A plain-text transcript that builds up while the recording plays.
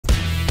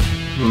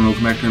Hello and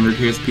welcome back to another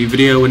KSP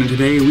video, and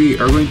today we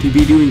are going to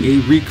be doing a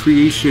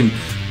recreation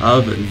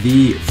of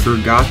the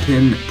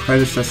forgotten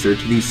predecessor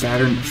to the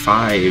Saturn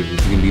V.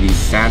 It's going to be the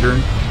Saturn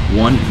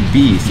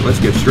 1B, so let's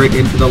get straight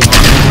into the launch.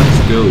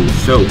 Let's go.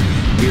 So,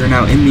 we are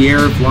now in the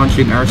air of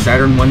launching our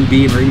Saturn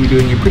 1B, and we're going to be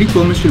doing a pretty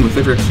cool mission with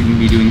it. We're actually going to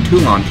be doing 2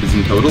 launches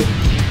in total.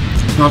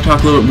 And I'll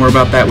talk a little bit more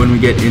about that when we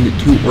get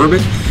into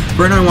orbit.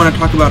 For now, I want to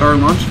talk about our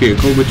launch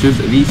vehicle, which is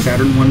the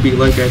Saturn 1B,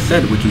 like I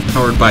said, which is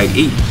powered by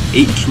 8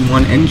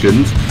 H1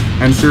 engines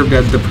and served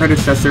as the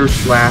predecessor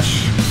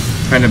slash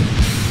kind of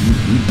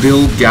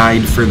build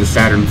guide for the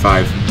Saturn V,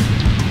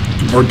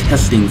 or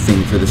testing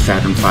thing for the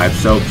Saturn V.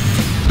 So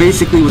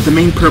basically what the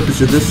main purpose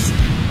of this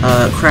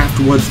craft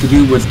was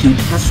to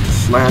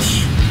test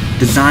slash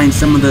design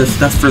some of the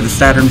stuff for the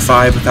Saturn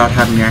V without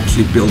having to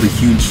actually build a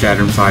huge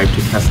Saturn V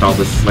to test all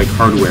this like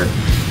hardware.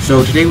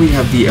 So today we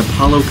have the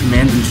Apollo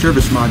Command and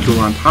Service module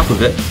on top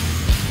of it,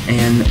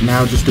 and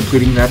now just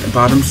depleting that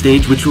bottom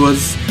stage, which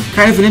was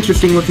kind of an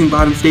interesting looking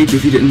bottom stage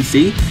if you didn't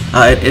see.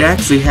 It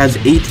actually has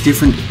 8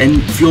 different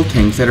fuel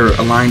tanks that are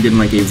aligned in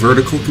like a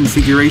vertical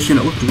configuration.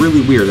 It looked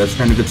really weird. That's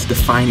kind of its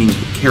defining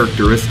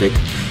characteristic,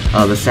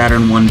 the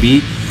Saturn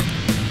 1B.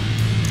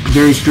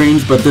 Very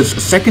strange, but this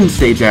second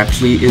stage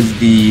actually is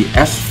the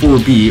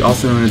S4B,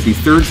 also known as the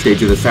third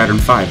stage of the Saturn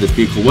V. This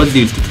vehicle was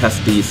used to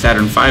test the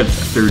Saturn V's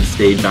third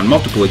stage on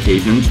multiple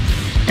occasions,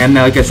 and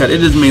like I said,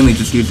 it is mainly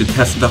just used to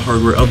test the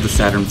hardware of the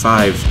Saturn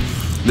V.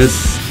 This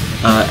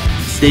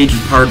stage is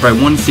powered by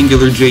one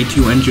singular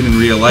J2 engine in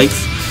real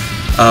life,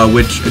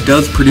 which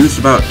does produce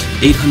about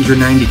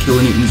 890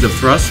 kilonewtons of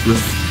thrust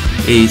with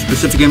a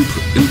specific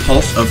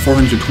impulse of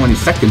 420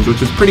 seconds,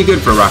 which is pretty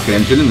good for a rocket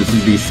engine, and this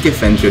is the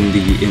skiff engine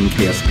in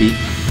KSP,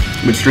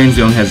 which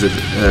strangely only has a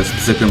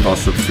specific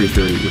impulse of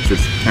 330, which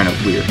is kind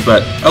of weird,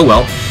 but oh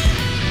well.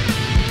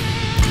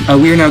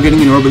 We are now getting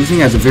in orbit. This thing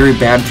has a very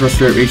bad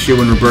thrust-to-weight ratio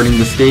when we're burning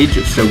the stage,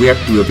 so we have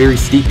to do a very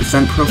steep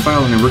descent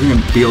profile, and then we're going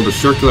to be able to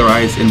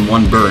circularize in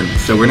one burn.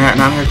 So we're not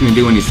having to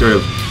do any sort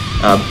of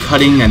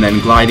cutting and then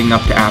gliding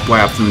up to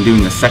aplafs and then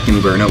doing a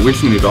second burn. No, we're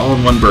just going to do it all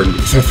in one burn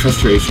because our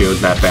thrust ratio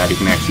is that bad. You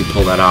can actually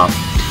pull that off.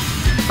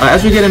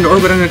 As we get into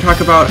orbit, I'm going to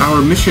talk about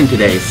our mission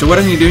today. So what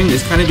I'm going to be doing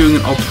is kind of doing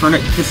an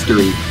alternate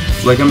history.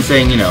 So like I'm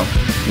saying, you know,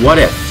 what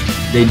if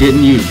they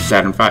didn't use the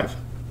Saturn V?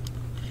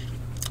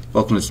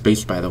 Welcome to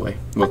space, by the way.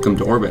 Welcome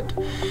to orbit.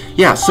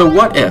 Yeah, so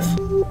what if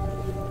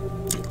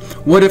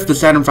the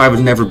Saturn V was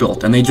never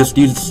built and they just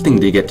used this thing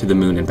to get to the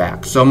moon and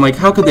back? So I'm like,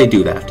 how could they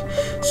do that?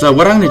 So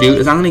what I'm going to do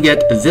is I'm going to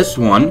get this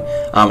one.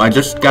 I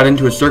just got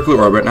into a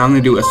circular orbit, and I'm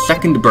going to do a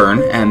second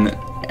burn and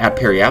at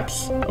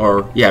periaps,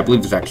 or yeah, I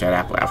believe it's actually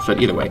at aplafs,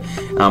 but either way,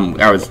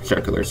 I was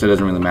circular, so it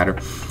doesn't really matter.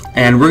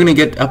 And we're going to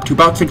get up to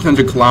about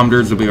 600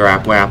 kilometers will be our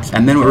aplafs,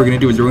 and then what we're going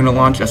to do is we're going to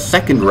launch a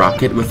second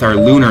rocket with our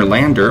Lunar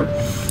Lander.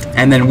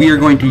 And then we are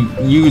going to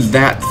use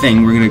that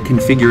thing, we're going to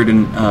configure it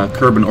in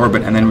Kerbal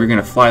orbit, and then we're going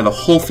to fly the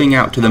whole thing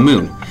out to the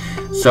moon.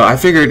 So I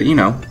figured, you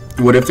know,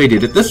 what if they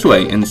did it this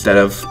way instead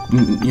of,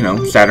 you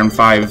know, Saturn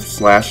V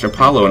 /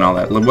 Apollo and all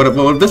that? What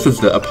if this was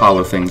the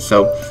Apollo thing?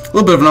 So a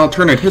little bit of an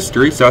alternate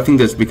history, so I think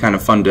this would be kind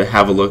of fun to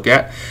have a look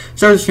at.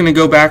 So I'm just going to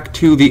go back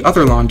to the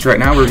other launch right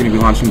now. We're going to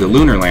be launching the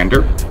Lunar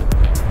Lander.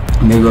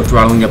 And maybe we're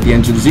throttling up the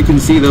engines. You can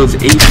see those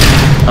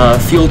 8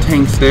 fuel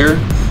tanks there.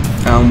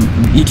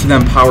 Each of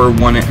them power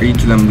one, or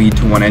each of them lead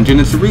to one engine.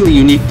 It's a really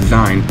unique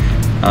design,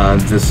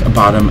 this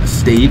bottom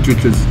stage,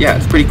 which is, yeah,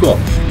 it's pretty cool.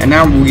 And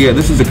now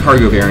this is a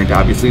cargo variant,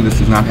 obviously. This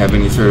does not have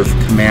any sort of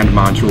command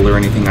module or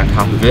anything on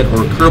top of it,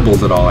 or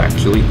Kerbals at all,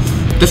 actually.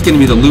 Just going to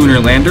be the Lunar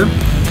Lander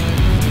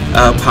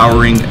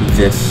powering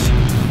this,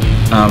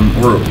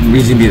 or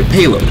reason to be the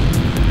payload.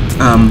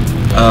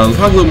 We'll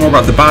talk a little more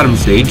about the bottom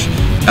stage.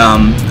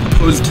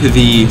 Opposed to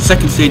the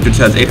second stage, which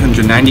has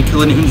 890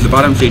 kilonewtons, the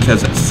bottom stage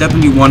has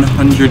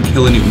 7,100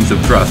 kilonewtons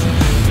of thrust,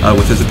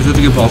 with a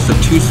specific impulse of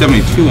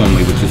 272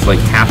 only, which is like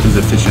half as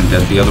efficient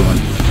as the other one.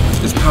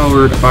 It's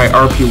powered by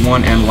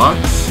RP1 and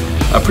LOX.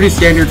 A pretty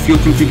standard fuel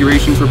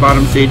configuration for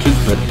bottom stages,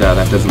 but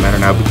that doesn't matter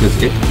now because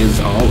it is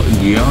all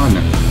gone.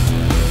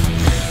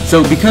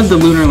 So because the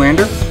Lunar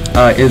Lander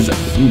is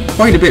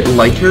quite a bit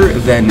lighter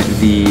than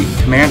the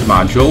command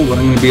module, what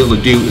I'm going to be able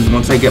to do is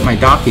once I get my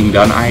docking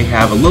done, I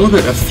have a little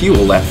bit of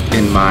fuel left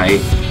in my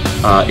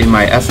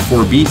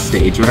S4B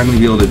stage. What I'm going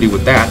to be able to do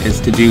with that is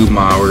to do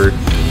our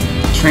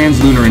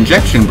translunar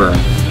injection burn.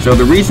 So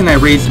the reason I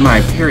raised my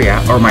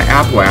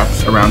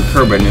aplafs around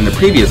Kerbal in the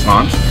previous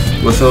launch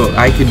was so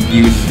I could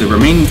use the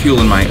remaining fuel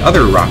in my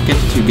other rocket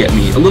to get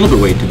me a little bit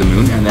way to the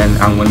moon, and then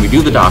when we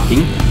do the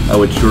docking,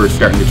 which we're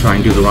starting to try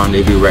and do the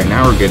rendezvous right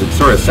now, or get it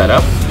sort of set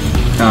up,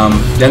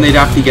 then they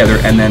dock together,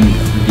 and then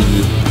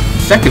the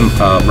second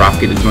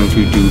rocket is going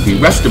to do the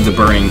rest of the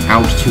burning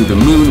out to the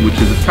moon, which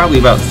is probably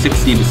about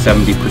 60 to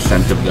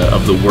 70%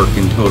 of the work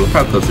in total,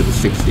 probably closer to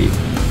 60.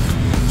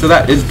 So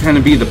that is kind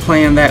of be the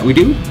plan that we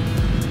do.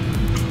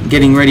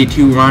 Getting ready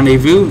to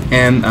rendezvous,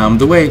 and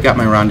the way I got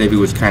my rendezvous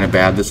was kind of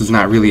bad. This is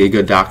not really a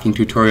good docking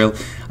tutorial.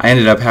 I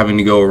ended up having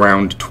to go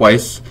around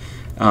twice,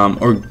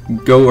 or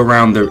go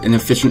around the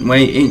inefficient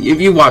way.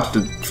 If you watch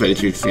the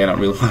footage, you see I don't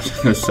really watch it.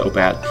 It was so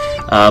bad.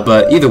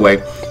 But either way,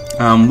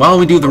 while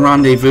we do the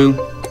rendezvous,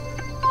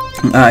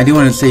 I do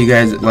want to say, you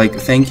guys, like,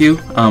 thank you.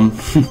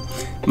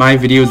 My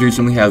videos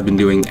recently have been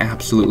doing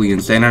absolutely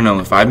insane. I don't know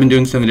if I've been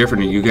doing something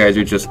different, or you guys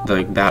are just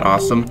like that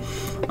awesome.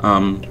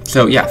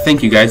 So yeah,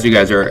 thank you guys. You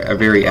guys are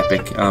very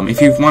epic. If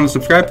you want to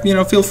subscribe, you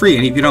know, feel free.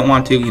 And if you don't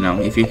want to, you know,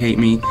 if you hate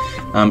me,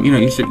 you know,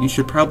 you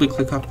should probably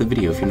click off the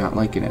video if you're not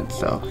liking it.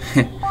 So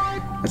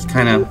that's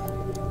kind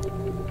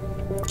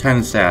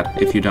of sad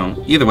if you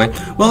don't. Either way,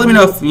 well, let me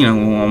know if, you know,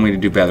 want me to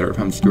do better, if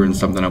I'm screwing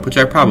something up, which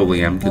I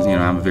probably am, because, you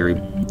know, I'm a very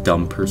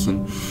dumb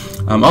person.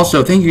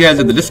 Also, thank you guys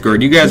at the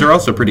Discord. You guys are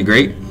also pretty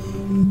great.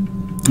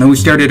 And we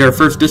started our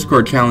first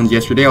Discord challenge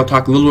yesterday. I'll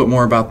talk a little bit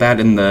more about that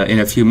in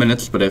a few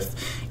minutes. But if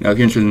you're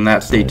interested in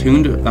that, stay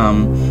tuned.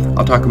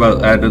 I'll talk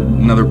about at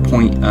another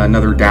point,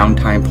 another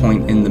downtime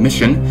point in the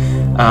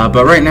mission.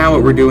 But right now,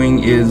 what we're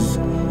doing is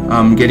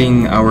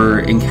getting our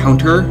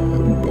encounter,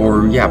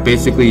 or yeah,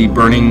 basically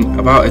burning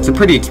about. It's a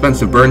pretty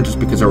expensive burn just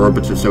because our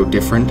orbits are so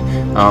different.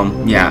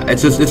 Yeah,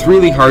 it's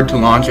really hard to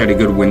launch at a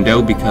good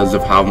window because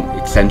of how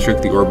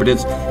eccentric the orbit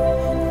is.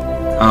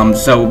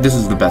 So this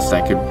is the best I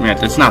could.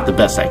 It's not the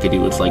best I could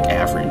do. It's like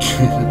average.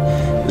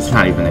 It's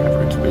not even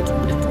average. It's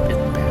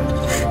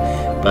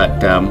bad.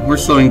 But we're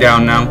slowing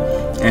down now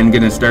and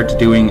gonna start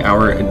doing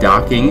our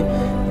docking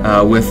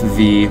with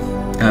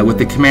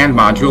the command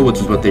module, which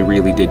is what they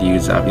really did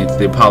use. It's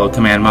the Apollo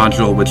command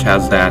module, which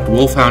has that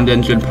Wolfhound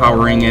engine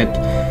powering it,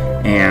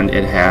 and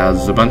it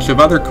has a bunch of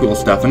other cool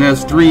stuff. And it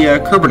has 3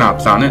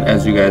 Kerbal on it,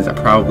 as you guys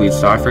probably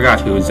saw. I forgot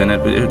who was in it,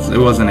 but it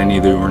wasn't any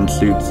of the orange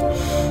suits.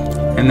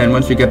 And then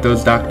once we get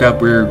those docked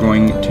up, we're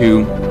going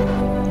to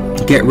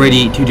get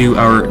ready to do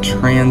our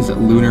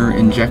trans-lunar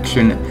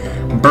injection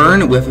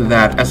burn with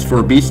that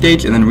S4B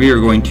stage, and then we are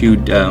going to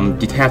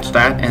detach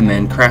that and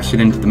then crash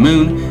it into the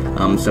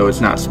moon. So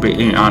it's not, to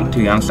be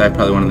honest, I have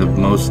probably one of the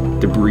most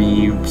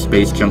debris,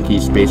 space junk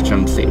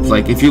saves.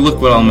 Like, if you look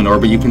while I'm in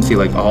orbit, you can see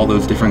like all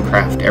those different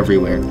craft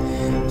everywhere.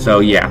 So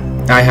yeah,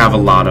 I have a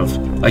lot of,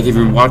 like, if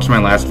you watched my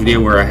last video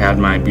where I had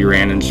my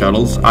Buran and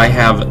shuttles, I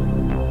have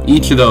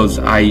each of those.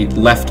 I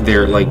left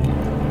their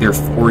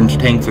orange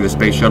tank for the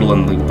space shuttle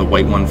and the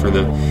white one for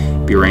the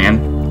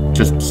Buran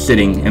just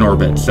sitting in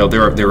orbit. So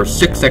there were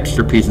 6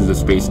 extra pieces of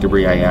space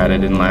debris I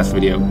added in the last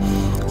video.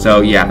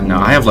 So yeah, no,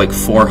 I have like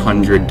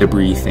 400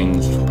 debris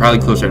things, probably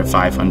closer to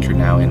 500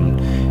 now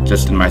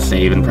just in my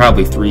save, and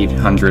probably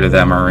 300 of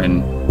them are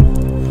in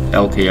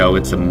LKO.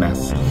 It's a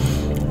mess.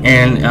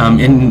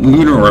 And in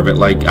lunar orbit,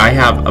 like, I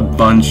have a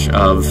bunch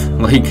of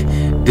like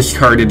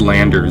discarded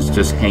landers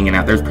just hanging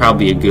out. There's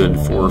probably a good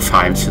 4 or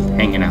 5 just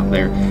hanging out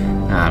there.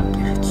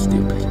 It's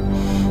stupid.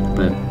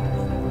 But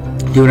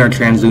doing our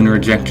trans-lunar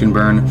ejection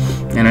burn.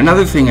 And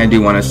another thing I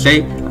do want to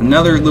say,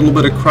 another little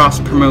bit of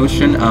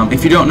cross-promotion.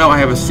 If you don't know, I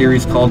have a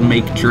series called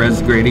Make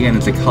Dres Great Again.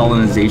 It's a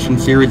colonization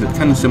series. It's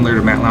kind of similar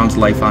to Matt Lowndes'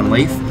 Life on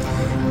Lathe.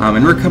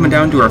 And we're coming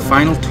down to our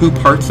final 2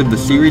 parts of the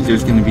series.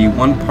 There's going to be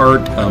one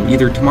part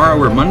either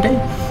tomorrow or Monday,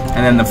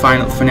 and then the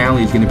final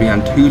finale is going to be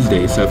on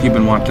Tuesday. So if you've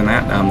been watching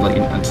that, let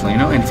you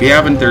know. And if you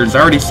haven't, there's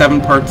already 7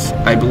 parts,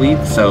 I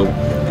believe. So,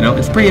 you know,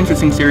 it's a pretty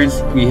interesting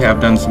series. We have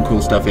done some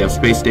cool stuff. We have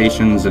space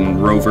stations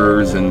and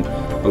rovers and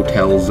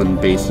hotels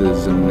and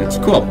bases, and it's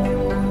cool.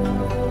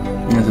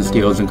 And this is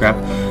steels and crap.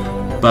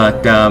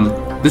 But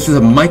this is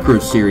a micro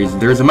series.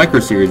 There's a micro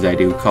series I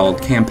do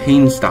called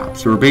Campaign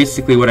Stops, where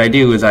basically what I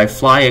do is I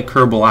fly a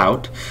Kerbal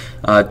out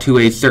to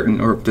a certain,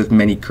 or there's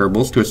many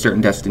Kerbals, to a certain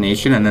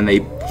destination, and then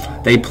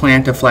they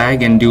plant a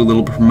flag and do a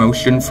little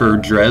promotion for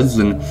Dres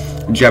and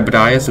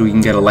Jebediah so we can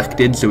get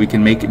elected, so we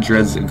can make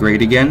Dres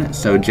great again.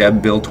 So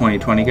Jeb Bill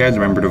 2020, guys,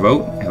 remember to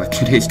vote.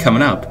 Election day's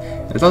coming up.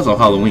 It's also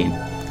Halloween.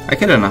 I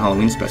could have done a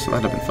Halloween special.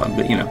 That'd have been fun,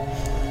 but you know,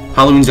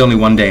 Halloween's only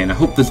one day, and I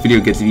hope this video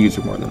gets views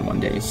for more than one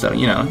day. So,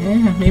 you know,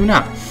 maybe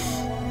not.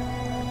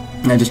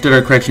 I just did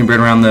our correction burn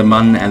around the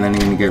mun, and then we're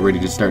going to get ready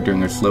to start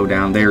doing our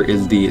slowdown. There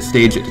is the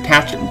stage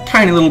detach,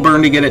 tiny little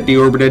burn to get it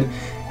deorbited,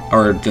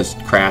 or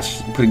just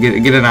crash,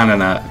 get it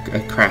on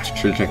a crash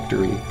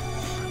trajectory.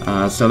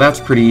 So that's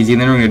pretty easy.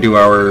 And then we're going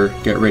to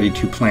do get ready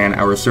to plan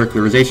our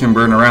circularization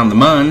burn around the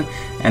mun,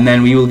 and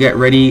then we will get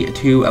ready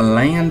to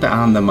land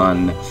on the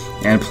mun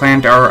and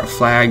plant our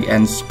flag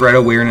and spread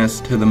awareness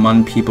to the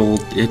mun people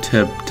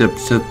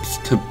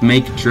to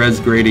make Dres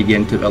great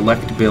again, to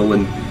elect Bill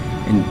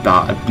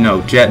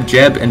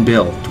Jeb and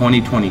Bill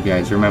 2020,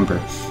 guys.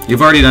 Remember,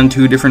 you've already done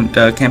 2 different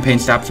campaign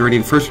stops already.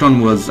 The first one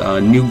was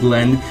New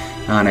Glen,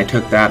 and I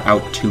took that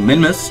out to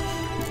Minmus.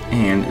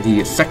 And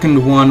the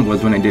second one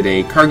was when I did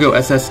a cargo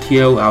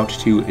SSTO out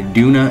to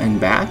Duna and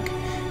back,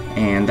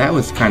 and that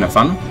was kind of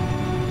fun.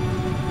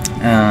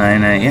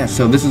 Yeah,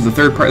 so this is the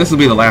 3rd part. This will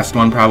be the last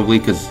one probably,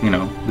 because, you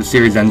know, the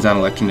series ends on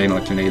Election Day, and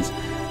Election Day is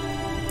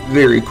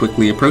very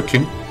quickly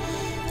approaching.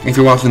 If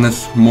you're watching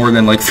this more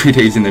than like 3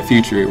 days in the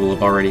future, it will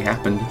have already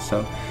happened.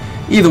 So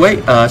either way,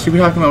 should be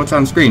talking about what's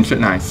on screen,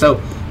 shouldn't I?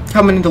 So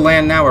coming into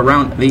land now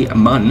around the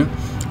mun,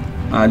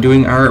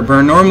 doing our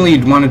burn. Normally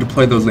you'd want to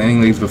deploy those landing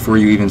legs before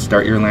you even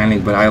start your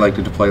landing, but I like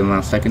to deploy them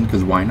last second,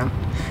 because why not?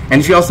 And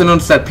if you also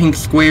notice that pink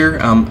square,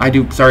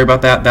 sorry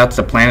about that, that's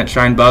a planet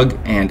shine bug,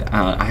 and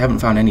I haven't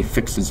found any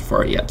fixes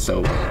for it yet,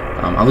 so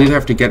I'll either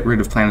have to get rid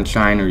of planet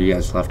shine or you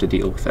guys will have to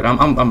deal with it.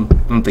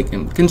 I'm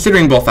thinking,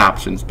 considering both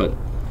options, but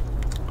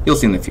you'll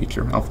see in the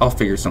future. I'll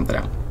figure something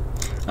out.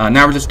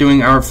 Now we're just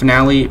doing our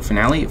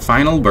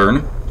final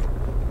burn.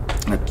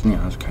 That's,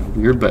 it's kind of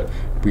weird, but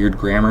weird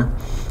grammar.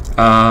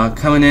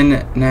 Coming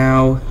in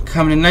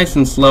nice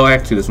and slow.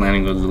 Actually, this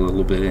landing goes a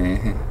little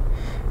bit.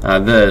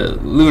 The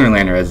Lunar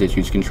Lander has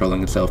issues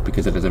controlling itself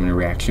because it doesn't have any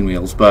reaction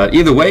wheels. But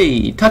either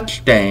way,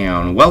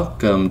 touchdown!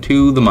 Welcome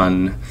to the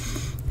Mun.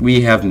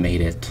 We have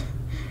made it.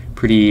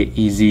 Pretty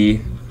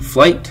easy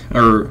flight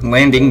or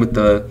landing with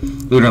the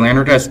Lunar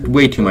Lander. It has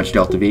way too much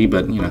delta V,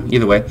 but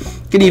either way,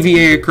 get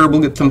EVA or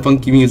Kerbal, get some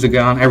funky music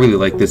on. I really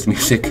like this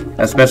music,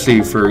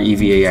 especially for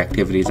EVA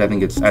activities. I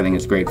think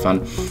it's great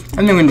fun.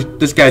 And then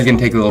this guy's gonna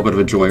take a little bit of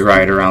a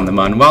joyride around the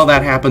Mun. While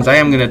that happens, I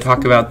am gonna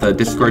talk about the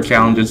Discord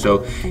challenges.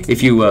 So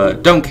if you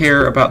don't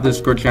care about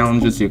Discord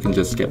challenges, you can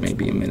just skip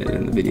maybe a minute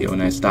in the video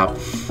and I stop.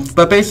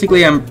 But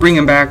basically, I'm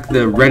bringing back the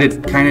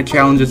Reddit kind of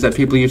challenges that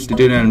people used to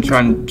do, and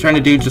I'm trying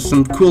to do just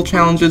some cool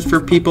challenges for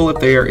people if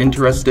they are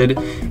interested.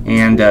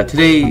 And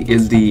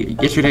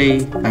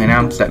yesterday I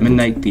announced at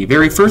midnight the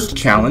very first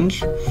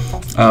challenge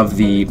of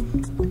the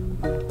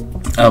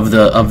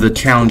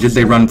challenges.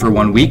 They run for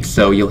 1 week,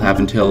 so you'll have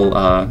until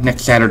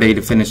next Saturday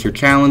to finish your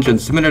challenge and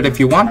submit it if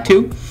you want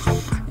to.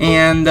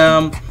 And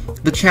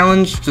the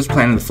challenge, just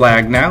planting the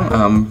flag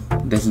now.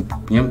 This is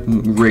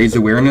raise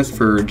awareness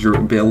for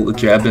Bill,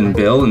 Jeb, and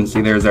Bill, and see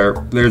there's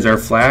our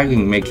flag,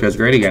 and make sure it's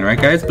great again, right,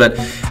 guys? But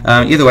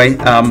either way,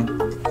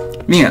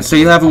 so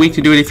you'll have a week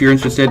to do it if you're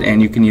interested,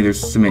 and you can either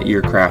submit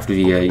your craft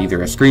via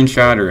either a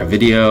screenshot or a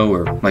video,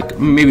 or like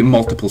maybe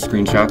multiple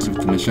screenshots of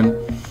the mission.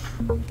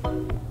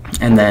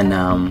 And then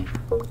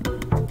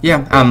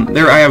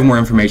there I have more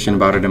information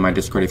about it in my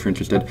Discord if you're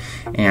interested.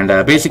 And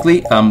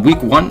basically,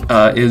 week 1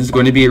 is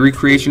going to be a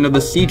recreation of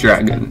the Sea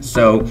Dragon.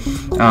 So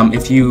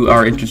if you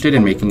are interested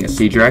in making a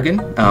Sea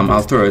Dragon,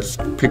 I'll throw a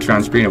picture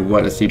on screen of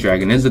what a Sea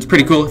Dragon is. It's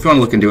pretty cool. If you want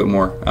to look into it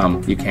more,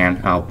 you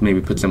can. I'll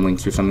maybe put some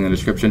links or something in the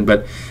description.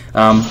 But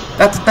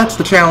that's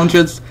the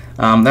challenges.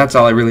 That's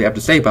all I really have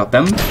to say about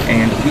them.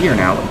 And we are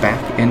now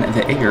back in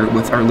the air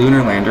with our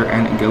Lunar Lander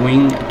and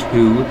going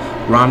to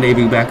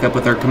rendezvous back up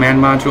with our command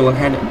module and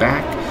head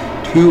back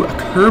to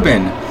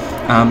Kerbal.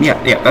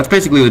 That's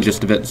basically the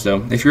gist of it.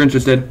 So if you're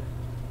interested,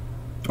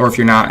 or if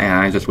you're not and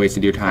I just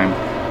wasted your time,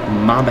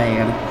 my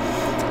bad.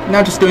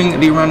 Now just doing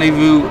the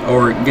rendezvous,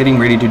 or getting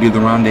ready to do the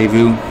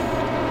rendezvous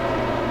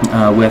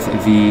with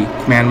the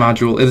command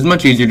module. It is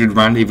much easier to do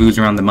rendezvous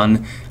around the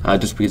Mun,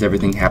 just because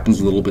everything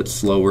happens a little bit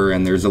slower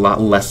and there's a lot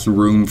less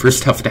room for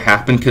stuff to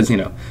happen, because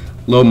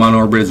low Mun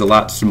orbit is a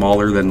lot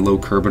smaller than low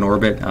Kerbal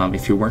orbit,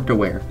 if you weren't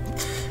aware.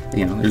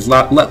 There's a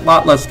lot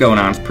less going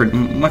on. It's pretty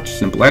much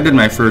simple. I did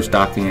my first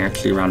docking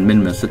actually around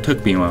Minmus. It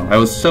took me a while. I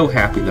was so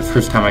happy the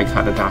first time I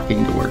got a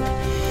docking to work.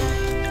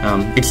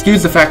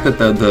 Excuse the fact that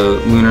the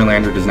Lunar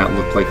Lander does not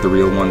look like the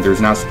real one.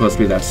 There's not supposed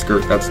to be that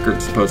skirt. That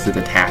skirt's supposed to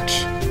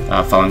detach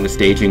following the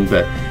staging,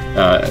 but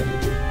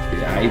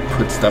I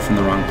put stuff in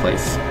the wrong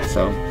place.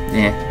 So,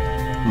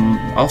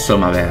 also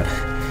my bad.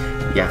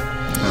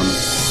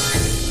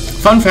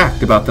 Fun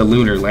fact about the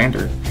Lunar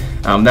Lander.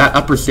 That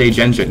upper stage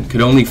engine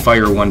could only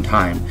fire one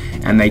time,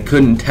 and they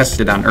couldn't test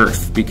it on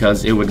Earth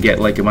because it would get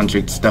like a bunch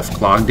of stuff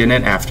clogged in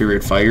it after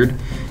it fired,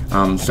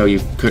 so you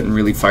couldn't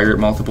really fire it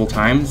multiple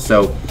times.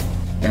 So,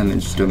 and they're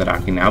just doing the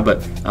docking now,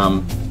 but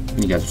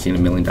you guys have seen a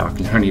million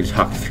dockings. I don't need to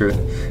talk through it.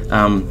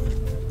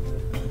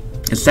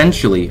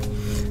 Essentially,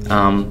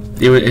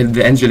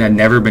 the engine had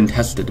never been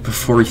tested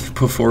before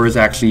it was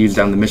actually used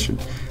on the mission.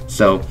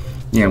 So,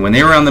 when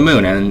they were on the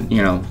Moon, and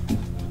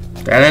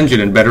that engine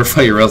had better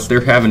fire, or else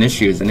they're having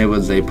issues, and it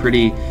was a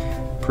pretty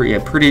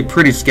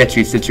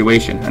sketchy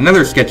situation.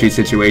 Another sketchy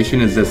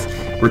situation is this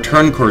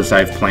return course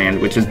I've planned,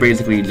 which is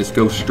basically just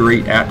go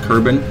straight at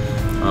Kerbal.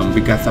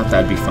 Because I thought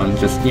that'd be fun.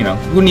 Just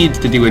who needs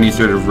to do any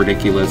sort of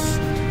ridiculous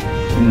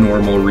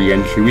normal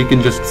re-entry? We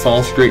can just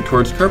fall straight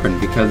towards Kerbal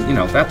because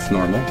that's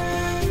normal.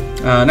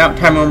 Now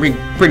time warping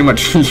pretty much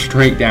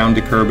straight down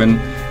to Kerbal.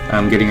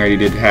 I'm getting ready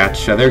to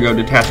detach. There we go,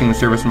 detaching the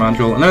service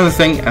module. Another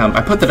thing,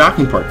 I put the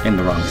docking port in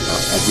the wrong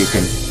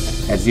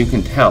spot, as you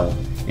can tell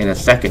in a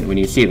second when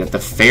you see that the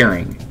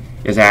fairing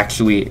is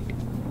actually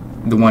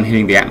the one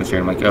hitting the atmosphere.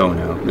 I'm like, oh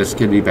no, this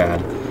could be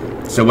bad.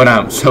 So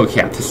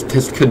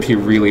this could be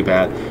really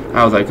bad.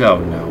 I was like, oh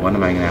no, what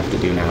am I gonna have to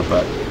do now?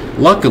 But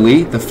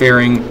luckily, the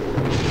fairing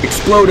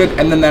exploded,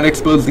 and then that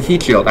explodes the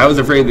heat shield. I was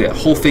afraid the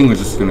whole thing was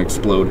just gonna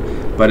explode,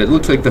 but it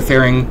looks like the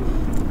fairing.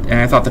 And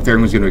I thought the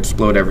fairing was going to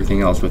explode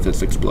everything else with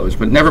this explosion,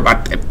 but never.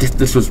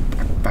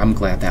 I'm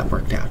glad that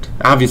worked out.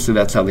 Obviously,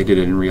 that's how they did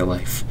it in real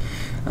life.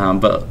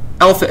 But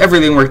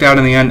everything worked out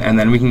in the end, and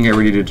then we can get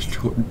ready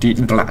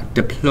to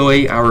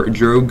deploy our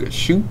drogue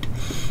chute,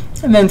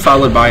 and then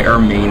followed by our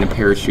main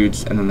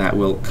parachutes, and then that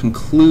will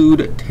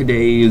conclude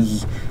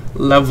today's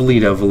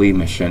lovely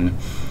mission.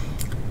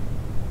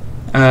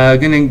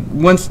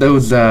 Once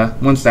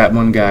that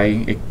one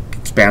guy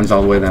expands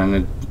all the way, then I'm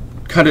gonna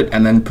cut it,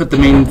 and then put the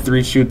main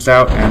 3 chutes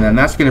out, and then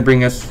that's going to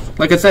bring us,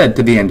 like I said,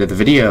 to the end of the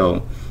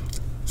video.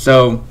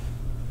 So,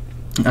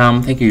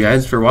 thank you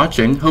guys for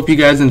watching. Hope you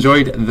guys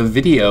enjoyed the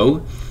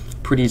video.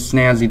 Pretty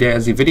snazzy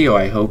dazzy video.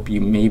 I hope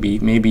you maybe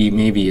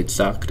it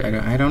sucked.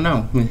 I don't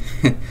know.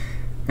 You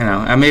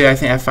know, maybe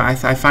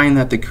I find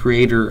that the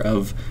creator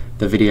of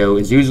the video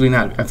is usually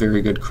not a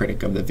very good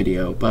critic of the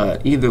video,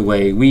 but either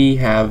way, we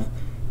have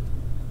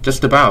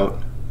just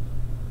about.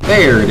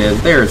 There it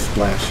is. There's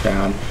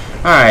Splashdown.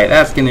 Alright,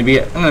 that's going to be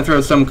it. I'm going to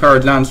throw some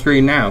cards on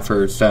screen now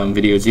for some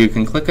videos you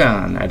can click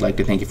on. I'd like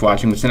to thank you for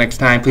watching. Until next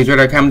time, please rate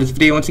or comment this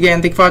video once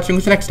again. Thank you for watching.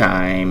 Until next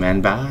time,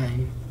 and bye.